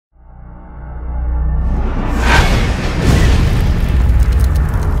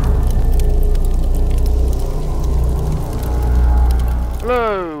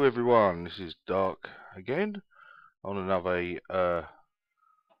this is Dark again on another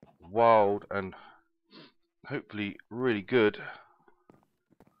wild and hopefully really good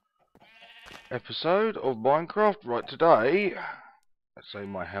episode of Minecraft. Right, today, let's say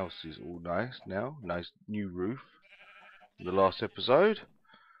my house is all nice now, nice new roof, the last episode,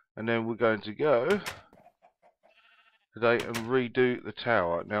 and then we're going to go today and redo the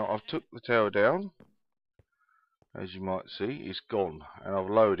tower. Now I've took the tower down, as you might see, it's gone, and I've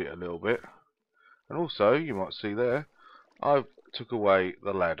lowered it a little bit, and also you might see there I've took away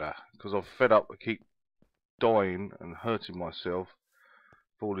the ladder because I've fed up. I keep dying and hurting myself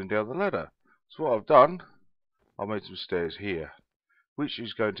falling down the ladder. So what I've done, I made some stairs here, which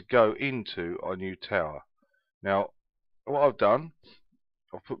is going to go into our new tower. Now what I've done,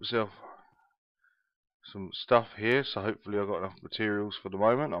 I've put myself some stuff here, so hopefully I've got enough materials for the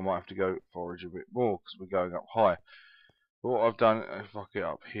moment. I might have to go forage a bit more because we're going up high. But what I've done, if I get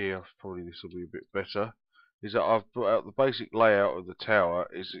up here, probably this will be a bit better, is that I've put out the basic layout of the tower.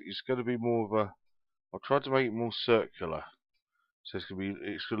 It's going to be more of a, I've tried to make it more circular, so it's going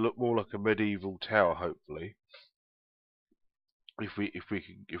to look more like a medieval tower, hopefully. If we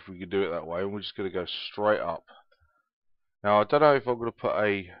can do it that way, and we're just going to go straight up. Now I don't know if I'm going to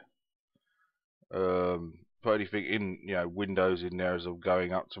put anything in, windows in there as I'm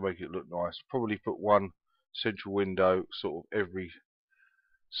going up to make it look nice. Probably put one central window sort of every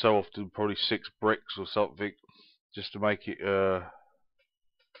so often, probably 6 bricks or something, just to make it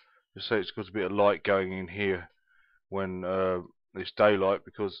just so it's got a bit of light going in here when it's daylight,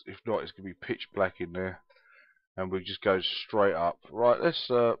 because if not it's going to be pitch black in there. And we just go straight up. Right, let's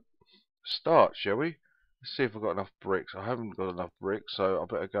start, shall we? Let's see if I've got enough bricks. I haven't got enough bricks, so I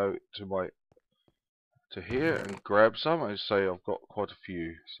better go to here and grab some. I say I've got quite a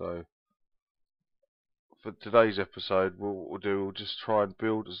few. So for today's episode, we'll just try and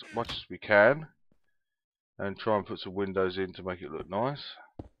build as much as we can, and try and put some windows in to make it look nice.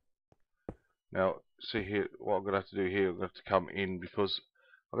 Now, see here, what I'm going to have to do here, I'm going to have to come in, because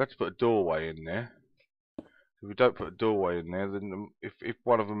I'm going to have to put a doorway in there. If we don't put a doorway in there, then if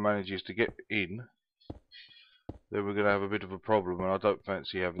one of them manages to get in, then we're going to have a bit of a problem, and I don't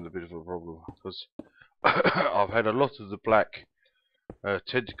fancy having a bit of a problem, because I've had a lot of the black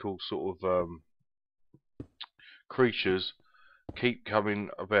tentacle sort of creatures keep coming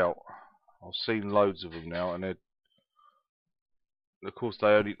about. I've seen loads of them now, and of course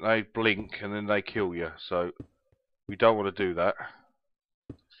they blink and then they kill you, so we don't want to do that.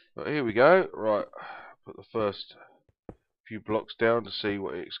 But here we go. Right, put the first few blocks down to see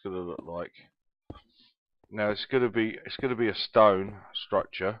what it's going to look like. Now it's going to be a stone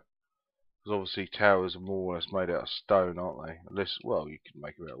structure, because obviously towers are more or less made out of stone, aren't they? Unless, well, you can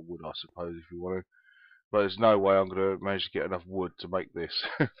make it out of wood, I suppose, if you want to. But there's no way I'm going to manage to get enough wood to make this.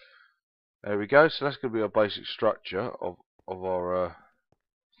 There we go. So that's going to be our basic structure of our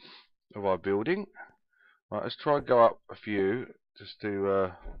building. Right, let's try and go up a few. Just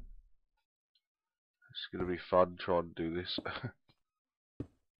to it's going to be fun trying to do this.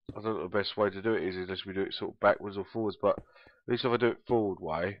 I don't know the best way to do it is unless we do it sort of backwards or forwards. But at least if I do it forward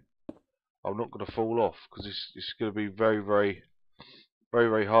way, I'm not going to fall off, because it's going to be very, very, very,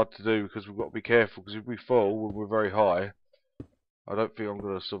 very hard to do, because we've got to be careful, because if we fall when we're very high, I don't think I'm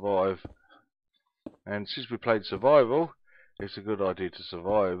going to survive. And since we played survival, it's a good idea to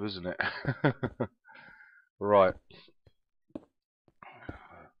survive, isn't it? Right.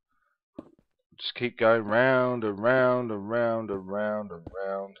 Just keep going round and round and round and round and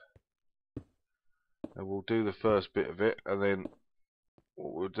round. And we'll do the first bit of it, and then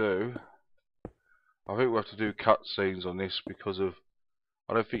what we'll do, I think we'll have to do cutscenes on this, because of,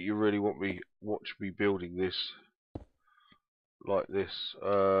 I don't think you really watch me building this like this.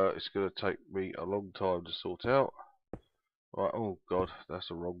 It's going to take me a long time to sort out. Right, oh god,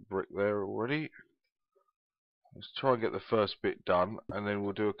 that's a wrong brick there already. Let's try and get the first bit done, and then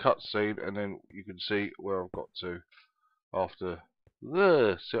we'll do a cutscene, and then you can see where I've got to after.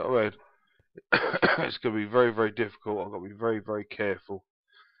 See what I mean? It's going to be very, very difficult. I've got to be very, very careful.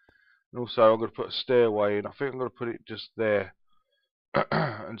 And also, I'm going to put a stairway in. I think I'm going to put it just there,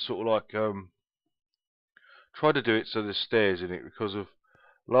 and sort of like try to do it so there's stairs in it, because of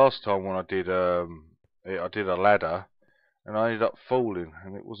last time when I did I did a ladder, and I ended up falling,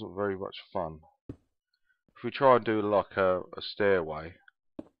 and it wasn't very much fun. If we try and do like a stairway,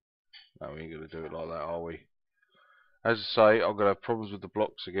 no, we ain't going to do it like that, are we? As I say, I'm going to have problems with the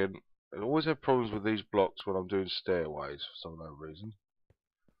blocks again. I always have problems with these blocks when I'm doing stairways for some no reason.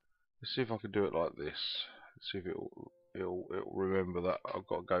 Let's see if I can do it like this. Let's see if it'll remember that I've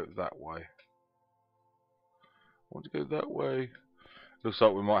got to go that way. I want to go that way. Looks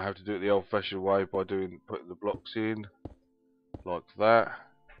like we might have to do it the old-fashioned way by putting the blocks in like that,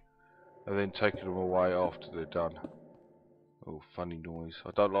 and then taking them away after they're done. Oh, funny noise!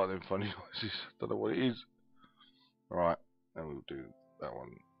 I don't like them funny noises. Don't know what it is. Right, and we'll do that one.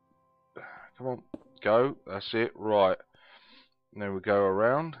 Come on, go. That's it. Right. Now we go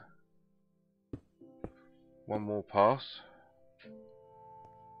around. One more pass.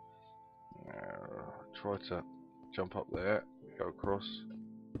 Try to jump up there. Go across.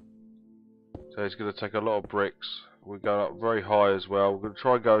 So it's going to take a lot of bricks. We're going up very high as well. We're going to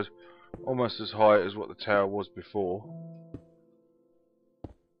try and go almost as high as what the tower was before.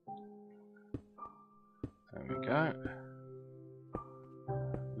 There we go.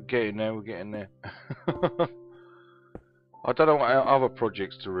 We're getting there. We're getting there. I don't know what other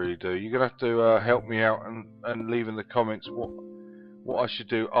projects to really do. You're going to have to help me out and leave in the comments what I should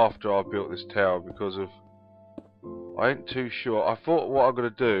do after I've built this tower, because I ain't too sure. I thought what I'm going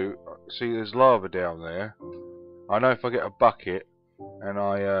to do, see there's lava down there. I know if I get a bucket and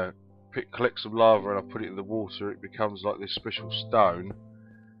I collect some lava and I put it in the water, it becomes like this special stone,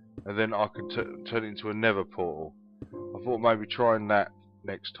 and then I can turn it into a nether portal. I thought maybe trying that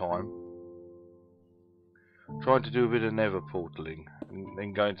next time. Trying to do a bit of nether portaling and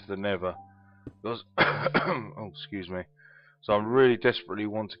then going to the nether. Because oh, excuse me. So I really desperately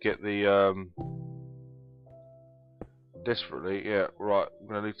want to get the yeah, right, I'm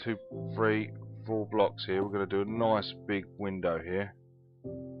going to do 2, 3, 4 blocks here. We're going to do a nice big window here.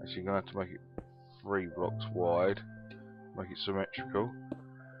 Actually, going to have to make it 3 blocks wide, make it symmetrical.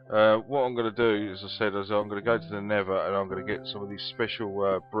 What I'm going to do, as I said, is I'm going to go to the nether and I'm going to get some of these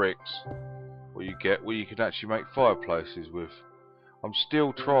special bricks where you can actually make fireplaces with. I'm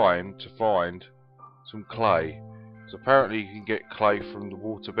still trying to find some clay. So apparently you can get clay from the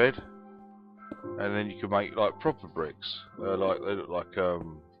waterbed, and then you can make like proper bricks. They look like I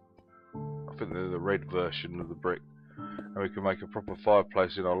think they're the red version of the brick, and we can make a proper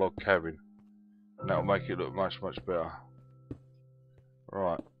fireplace in our log cabin, and that'll make it look much better.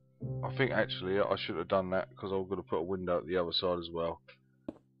 Right, I think actually I should have done that because I'm going to put a window at the other side as well.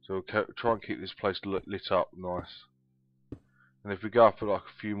 So we'll try and keep this place lit up nice. And if we go up like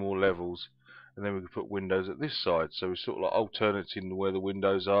a few more levels, and then we can put windows at this side, so we're sort of like alternating where the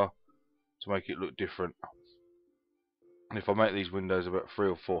windows are to make it look different. And if I make these windows about 3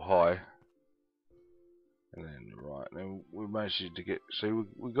 or 4 high, and then right, then we managed to get. See,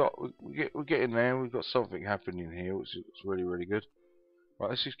 we're getting there. We've got something happening here, which is really good. Right,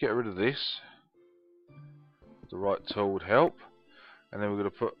 let's just get rid of this. The right tool would help. And then we're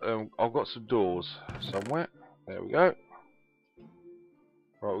going to put. I've got some doors somewhere. There we go.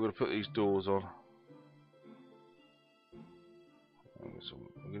 Right, we're going to put these doors on. I'm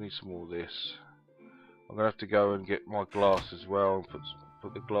going to need some more of this. I'm going to have to go and get my glass as well and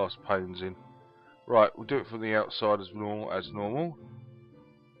put the glass panes in. Right, we'll do it from the outside as normal. And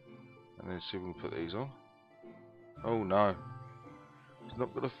then see if we can put these on. Oh no, it's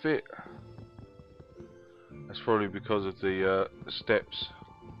not going to fit. That's probably because of the steps.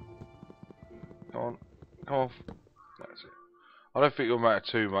 Come on. That's it. I don't think it'll matter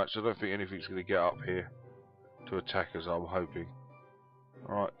too much. I don't think anything's going to get up here to attack us, I'm hoping.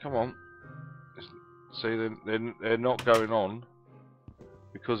 Alright, come on. See, they're not going on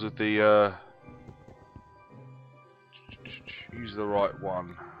because of the use the right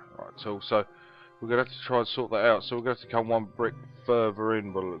one. Right, so we're going to have to try and sort that out. So we're going to have to come 1 brick further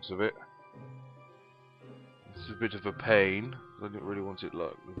in by the looks of it. This is a bit of a pain. I didn't really want it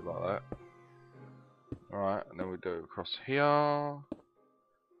looking like that. Alright, and then we go across here.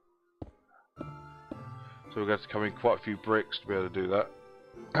 So we're going to have to come in quite a few bricks to be able to do that.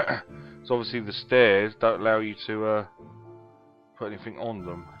 So obviously the stairs don't allow you to put anything on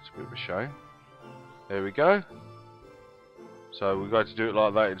them. It's a bit of a shame. There we go. So we're going to do it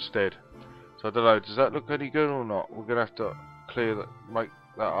like that instead. So I don't know, does that look any good or not? We're going to have to clear that, make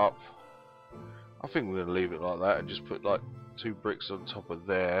that up. I think we're going to leave it like that and just put like 2 bricks on top of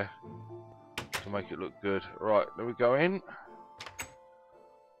there to make it look good. Right, then we go in.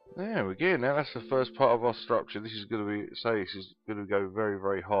 There we go. Now that's the first part of our structure. This is going to be, this is going to go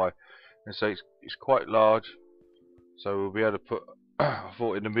very high, and so it's quite large. So we'll be able to put. I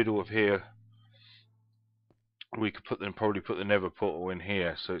thought in the middle of here we could probably put the nether portal in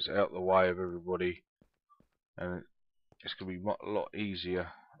here, so it's out the way of everybody, and it's going to be a lot easier.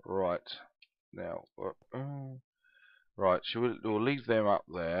 Right now, right. We'll leave them up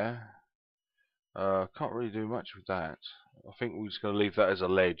there. Can't really do much with that. I think we're just going to leave that as a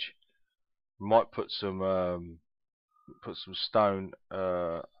ledge. We might put some stone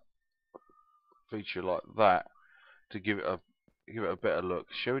feature like that to give it a give it a better look.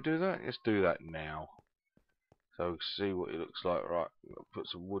 Shall we do that? Let's do that now. So see what it looks like. Right, I'll put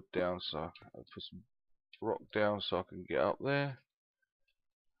some wood down, so I'll put some rock down so I can get up there.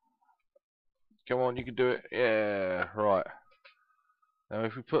 Come on, you can do it. Yeah, right. Now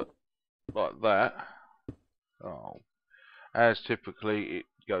if we put like that, oh, as typically it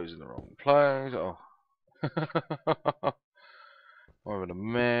goes in the wrong place. Oh, I'm having a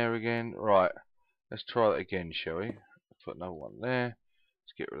mare again. Right, let's try that again, shall we? Put another one there.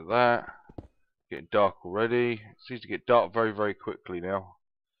 Let's get rid of that. Getting dark already. It seems to get dark very, very quickly now.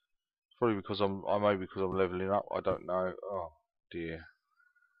 It's probably because maybe because I'm leveling up. I don't know. Oh dear.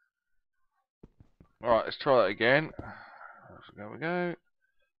 Alright, let's try that again. There we go.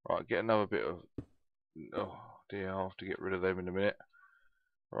 Right, get another bit of. Oh dear, I'll have to get rid of them in a minute.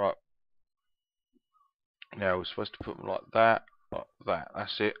 Right. Now we're supposed to put them like that. Like that.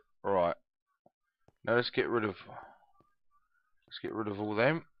 That's it. Right. Now let's get rid of all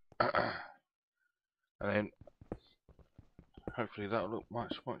them. And then hopefully that'll look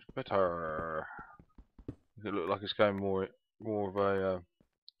much better. It look like it's going more of a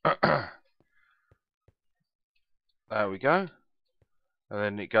there we go. And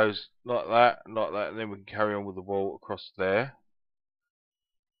then it goes like that, and then we can carry on with the wall across there.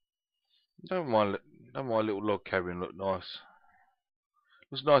 Don't mind little log cabin look nice.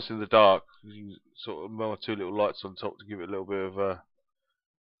 Looks nice in the dark. You sort of one or two little lights on top to give it a little bit of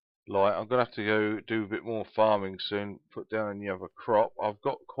light. I'm gonna have to go do a bit more farming soon. Put down any other crop. I've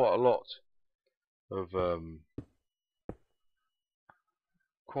got quite a lot of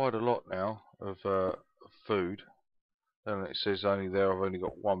now of food. And it says only there I've only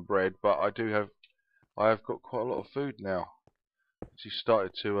got one bread, but I have got quite a lot of food now. She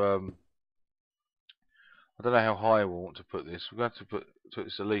started to I don't know how high we want to put this. We're going to put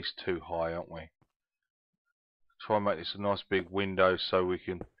this at least too high, aren't we? Try and make this a nice big window so we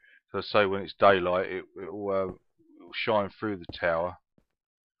can, so say when it's daylight, it'll shine through the tower,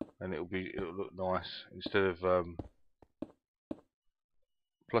 and it'll look nice instead of.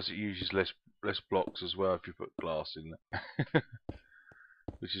 Plus, it uses less blocks as well if you put glass in there,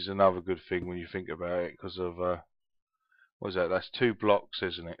 which is another good thing when you think about it, because of what is that? That's 2 blocks,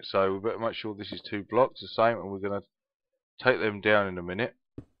 isn't it? So we better make sure this is 2 blocks, the same, and we're going to take them down in a minute.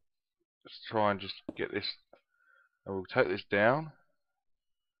 Let's try and just get this, and we'll take this down.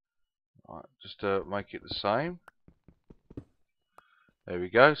 Right, just to make it the same. There we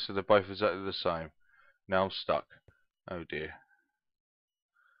go. So they're both exactly the same. Now I'm stuck. Oh dear.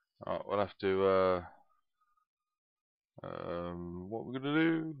 Alright, we'll have to. What we're gonna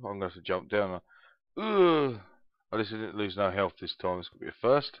do? I'm gonna have to jump down. Ugh. At least I didn't lose no health this time. This could be a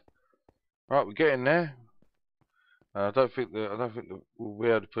first. Right, we're getting there. I don't think that we'll be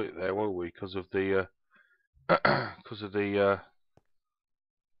able to put it there, will we? Because of the let's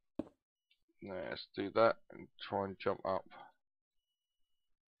do that and try and jump up.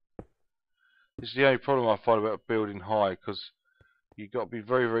 This is the only problem I find about building high, because you've got to be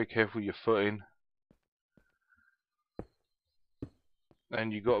very, very careful with your footing,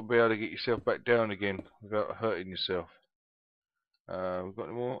 and you've got to be able to get yourself back down again without hurting yourself. We've got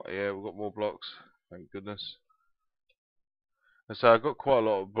any more? Yeah, we've got more blocks. Thank goodness. And so I got quite a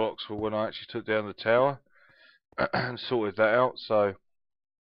lot of blocks for when I actually took down the tower and sorted that out. So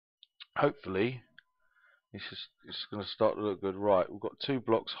hopefully it's going to start to look good. Right, we've got 2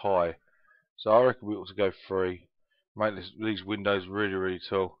 blocks high, so I reckon we ought to go 3. Make these windows really, really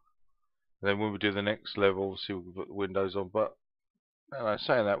tall. And then when we do the next level, obviously we can put the windows on. But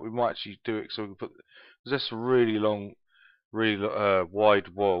saying that, we might actually do it so we can put, because that's a really long, really wide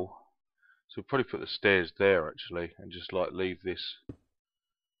wall. So we'll probably put the stairs there actually, and just like leave this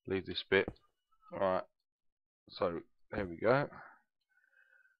bit. Alright, so there we go.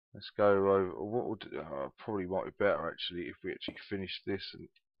 Let's go over. What we'll do, probably might be better actually if we actually finish this and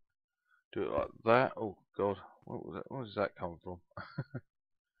do it like that. Oh god, what was that? Where does that come from?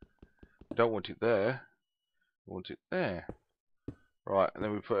 Don't want it there. We want it there. Right, and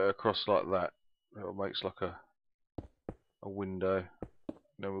then we put it across like that. It makes like a window.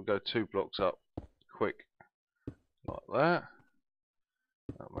 Then we'll go 2 blocks up, quick, like that.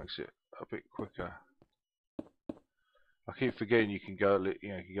 That makes it a bit quicker. I keep forgetting you can go, you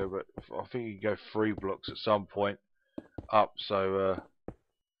can go back. I think you can go 3 blocks at some point up. So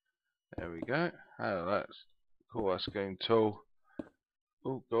there we go. Oh, that's cool. That's getting tall.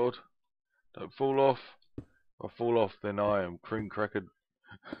 Oh God! Don't fall off. If I fall off, then I am cream crackered.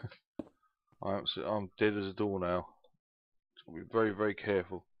 I'm dead as a door now. So be very, very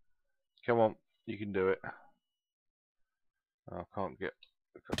careful. Come on, you can do it. I can't get.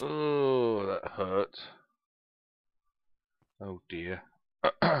 Oh, that hurt. Oh dear.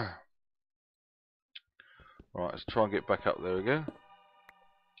 Right, let's try and get back up there again.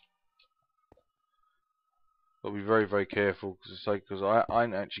 Got to be very, very careful because I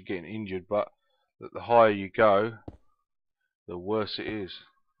ain't actually getting injured, but the higher you go, the worse it is.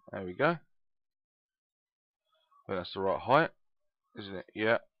 There we go. I think that's the right height, isn't it?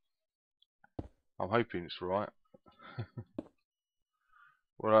 Yeah. I'm hoping it's right.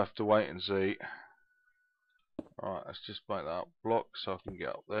 We'll have to wait and see. Alright, let's just make that up block so I can get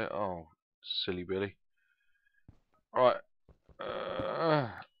up there. Oh, silly Billy. Right.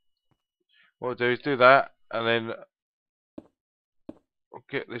 What I'll do is do that, and then I'll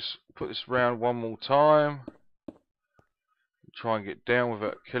get this, put this round one more time. Try and get down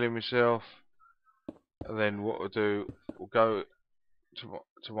without killing myself. And then what we'll do, we'll go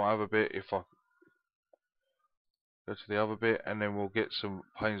to my other bit. If I go to the other bit, and then we'll get some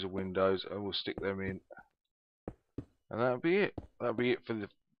panes of windows, and we'll stick them in. And that'll be it. That'll be it for the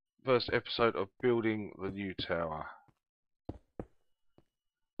first episode of building the new tower.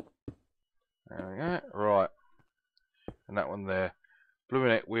 There we go. Right. And that one there. Blooming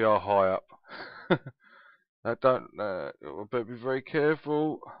heck, we are high up. I better be very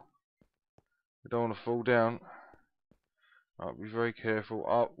careful. I don't want to fall down. I'll be very careful.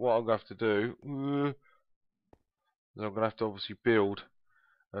 What I'm going to have to do is I'm going to have to obviously build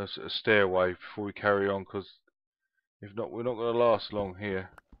a stairway before we carry on, because if not, we're not going to last long here.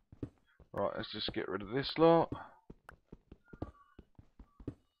 Right, let's just get rid of this lot.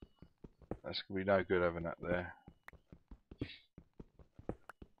 That's going to be no good having that there.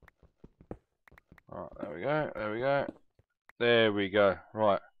 Right, there we go, there we go. There we go,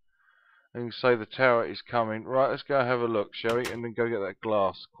 right. And you can say the tower is coming. Right, let's go have a look, shall we? And then go get that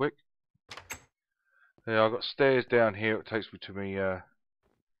glass, quick. Yeah, I've got stairs down here. It takes me to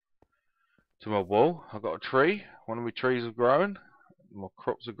my wall. I've got a tree. One of my trees have grown. My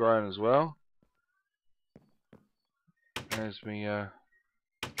crops are growing as well. There's me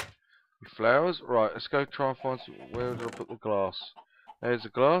flowers. Right, let's go try and find some. Where did I put the glass? There's the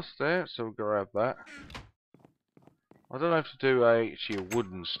glass there, so we'll grab that. I don't have to do actually a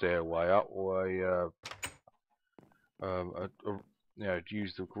wooden stairway up, or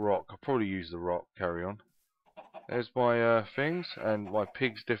use the rock. I'll probably use the rock. Carry on. There's my things, and my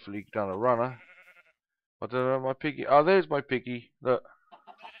pig's definitely done a runner. I don't know my piggy. Oh, there's my piggy. Look.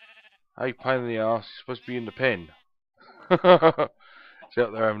 Hey, pain in the arse. He's supposed to be in the pen. He's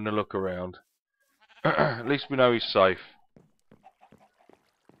out there having a look around. At least we know he's safe.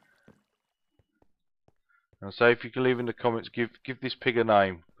 And so if you can leave in the comments, give this pig a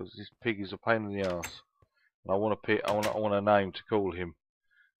name, because this pig is a pain in the arse. And I want a name to call him.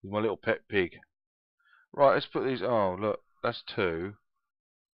 He's my little pet pig. Right, let's put these. Oh, look, that's two.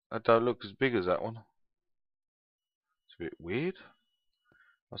 That don't look as big as that one. It's a bit weird.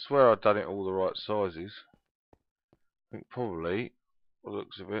 I swear I've done it all the right sizes. I think probably, by the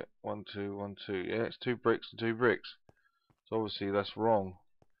looks of it, 1, 2, 1, 2. Yeah, it's 2 bricks and 2 bricks. So obviously that's wrong.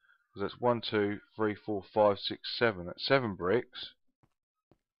 Because that's 1, 2, 3, 4, 5, 6, 7. That's 7 bricks.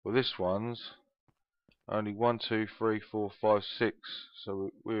 Well, this one's only 1, 2, 3, 4, 5, 6.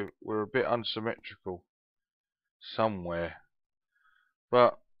 So we're a bit unsymmetrical somewhere.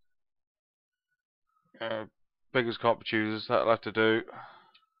 But beggars can't be choosers. That'll have to do.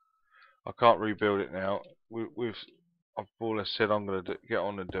 I can't rebuild it now. I've always said I'm going to get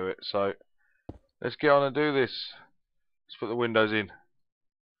on and do it. So let's get on and do this. Let's put the windows in.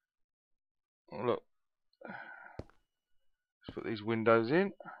 Oh, look. Let's put these windows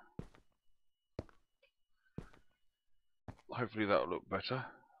in. Hopefully that'll look better.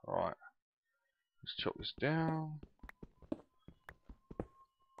 Alright. Let's chop this down.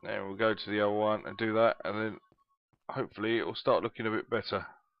 Then we'll go to the other one and do that, and then hopefully it will start looking a bit better.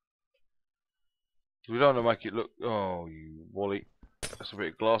 We don't want to make it look. Oh, you wally. That's a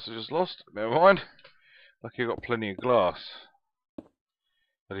bit of glass I just lost. Never mind. Lucky I got plenty of glass.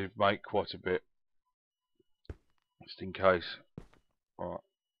 I did make quite a bit. Just in case. Right.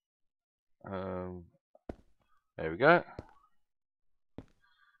 There we go.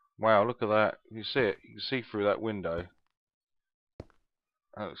 Wow, look at that. You can see it. You can see through that window.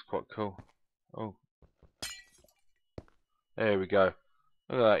 That looks quite cool. Oh. There we go.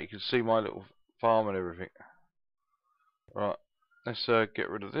 Look at that. You can see my little farm and everything. Right. Let's get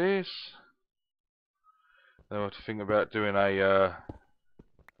rid of this. Then we'll have to think about doing a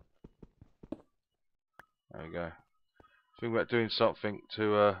there we go. Think about doing something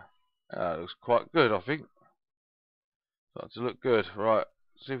to it looks quite good, I think. Starting to look good. Right.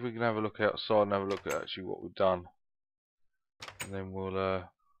 See if we can have a look outside and have a look at actually what we've done. And then we'll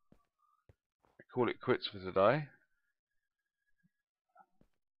call it quits for today.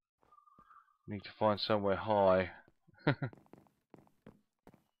 Need to find somewhere high. Is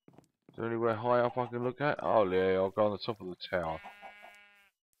there anywhere high up I can look at? Oh yeah, I'll go on the top of the tower.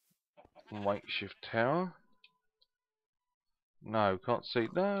 Makeshift tower. No, can't see.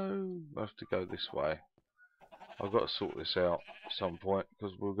 No, I have to go this way. I've got to sort this out at some point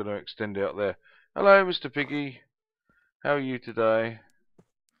because we're going to extend it out there. Hello, Mr. Piggy. How are you today?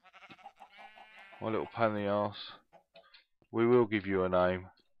 My little pain in the arse. We will give you a name.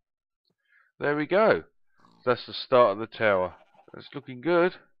 There we go. That's the start of the tower. It's looking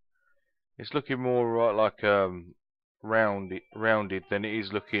good. It's looking more right like rounded than it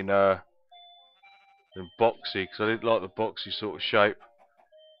is looking than boxy, because I didn't like the boxy sort of shape.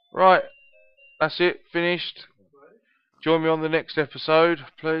 Right, that's it. Finished. Join me on the next episode,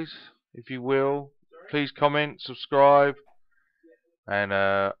 please, if you will. Please comment, subscribe, and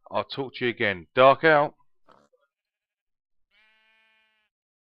I'll talk to you again. Dark out.